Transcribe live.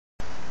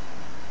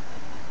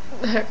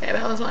Okay,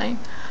 that was lame.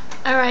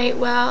 Alright,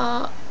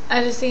 well,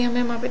 I just see him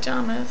in my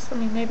pajamas. I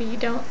mean, maybe you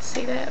don't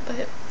see that,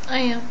 but I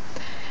am.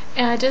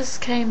 And I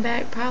just came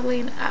back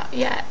probably an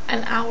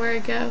hour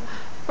ago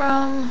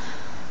from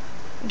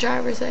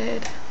driver's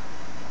ed.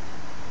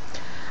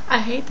 I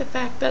hate the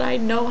fact that I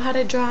know how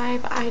to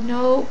drive. I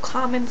know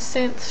common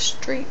sense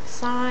street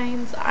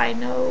signs. I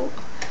know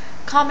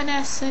common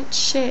ass sense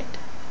shit.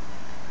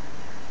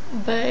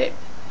 But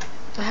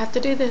I have to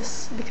do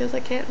this because I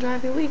can't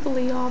drive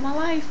illegally all my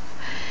life.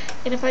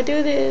 And if I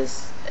do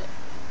this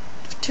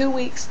 2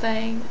 weeks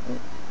thing,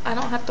 I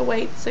don't have to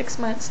wait 6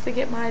 months to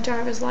get my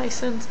driver's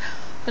license.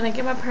 When I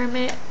get my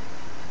permit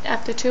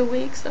after 2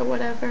 weeks or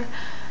whatever,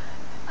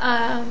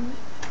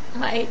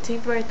 my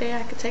 18th birthday,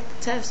 I could take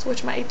the test,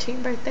 which my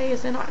 18th birthday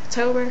is in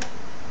October.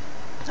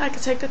 I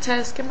could take the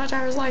test, get my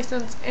driver's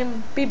license,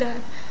 and be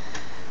done.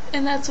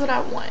 And that's what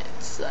I want.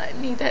 So I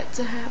need that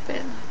to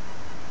happen.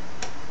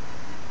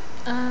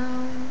 I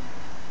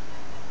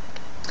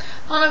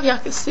don't know if y'all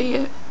can see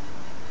it.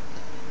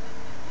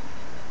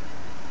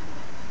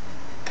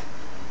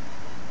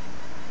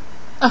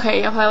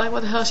 Okay, y'all probably like,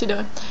 what the hell is she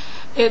doing?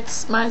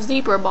 It's my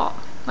zebra ball.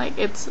 Like,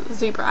 it's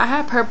zebra. I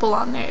had purple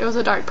on there. It was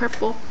a dark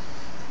purple.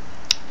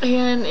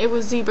 And it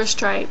was zebra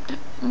striped.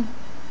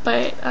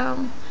 But,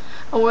 I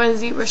wore a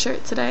zebra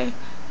shirt today.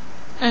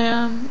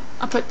 And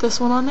I put this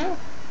one on there.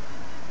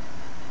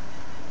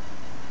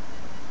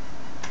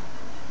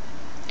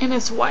 And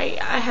it's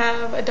white. I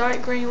have a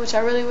dark green, which I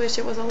really wish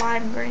it was a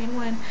lime green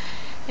one.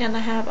 And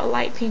I have a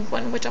light pink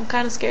one, which I'm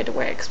kind of scared to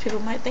wear because people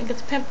might think it's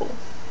a pimple.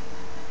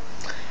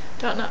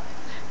 Don't know.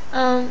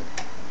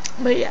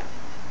 But yeah.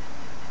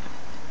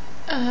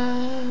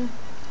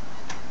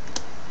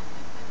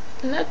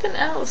 Nothing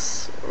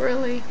else,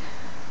 really.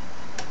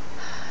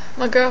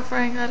 My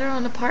girlfriend got her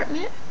own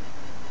apartment.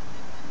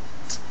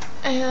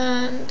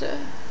 And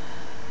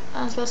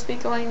I'm supposed to be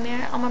going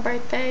there on my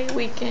birthday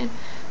weekend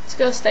to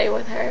go stay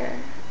with her.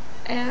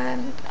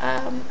 And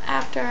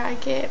after I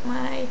get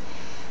my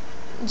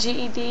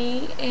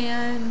GED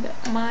and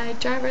my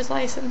driver's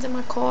license and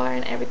my car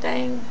and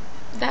everything,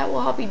 that will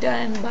all be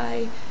done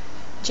by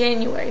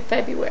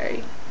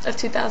February of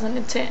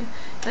 2010. And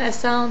that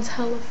sounds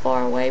hella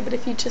far away, but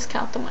if you just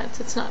count the months,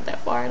 it's not that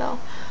far at all.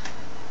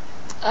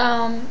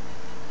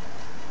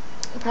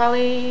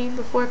 Probably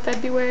before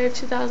February of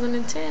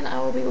 2010, I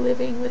will be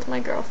living with my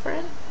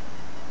girlfriend.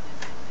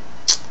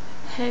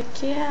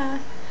 Heck yeah.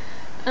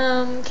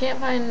 Can't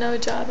find no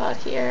job out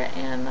here,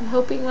 and I'm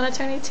hoping when I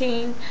turn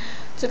 18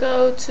 to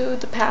go to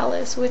the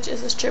Palace, which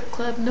is a strip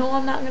club. No,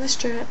 I'm not gonna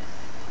strip.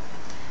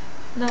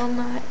 No, I'm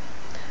not.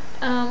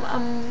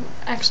 I'm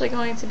actually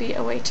going to be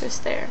a waitress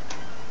there.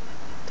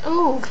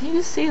 Oh, can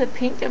you see the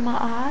pink in my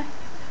eye?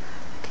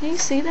 Can you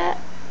see that?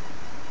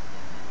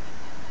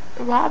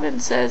 Robin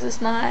says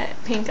it's not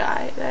pink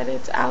eye, that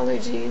it's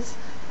allergies.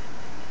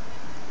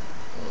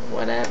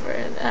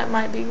 Whatever, that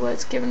might be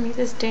what's giving me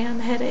this damn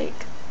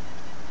headache.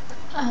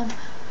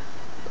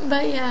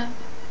 But yeah,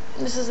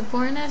 this is a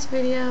boring ass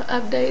video.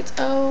 Updates.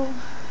 Oh,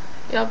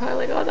 y'all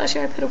probably like, oh, I thought she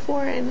already put a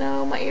 4 in.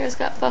 No, my ears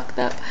got fucked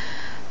up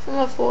from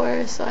a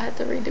 4, so I had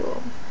to redo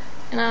them.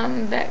 And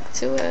I'm back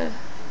to a, I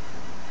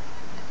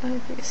don't know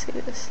if you can see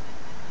this.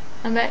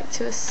 I'm back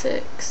to a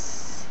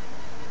 6.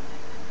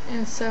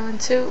 And so in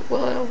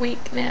a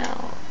week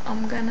now,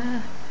 I'm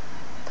gonna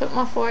put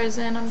my 4s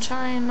in. I'm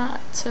trying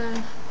not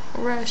to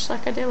rush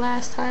like I did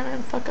last time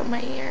and fuck up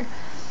my ear.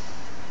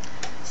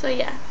 So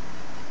yeah.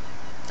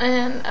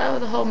 And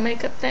the whole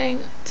makeup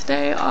thing.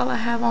 Today all I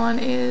have on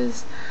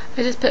is,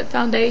 I just put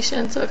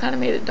foundation, so it kind of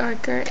made it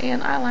darker,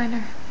 and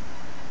eyeliner.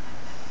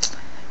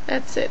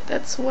 That's it.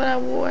 That's what I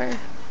wore.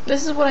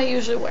 This is what I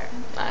usually wear.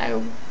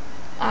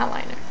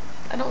 Eyeliner.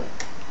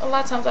 A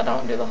lot of times I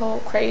don't do the whole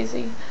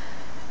crazy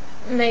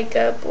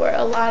makeup or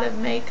a lot of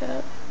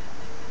makeup.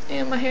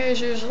 And my hair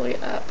is usually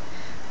up.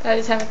 But I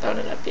just haven't thrown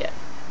it up yet.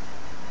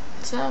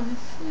 So,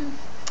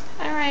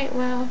 alright,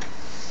 well,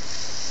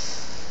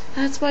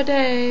 that's my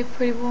day.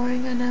 Pretty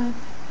boring, I know.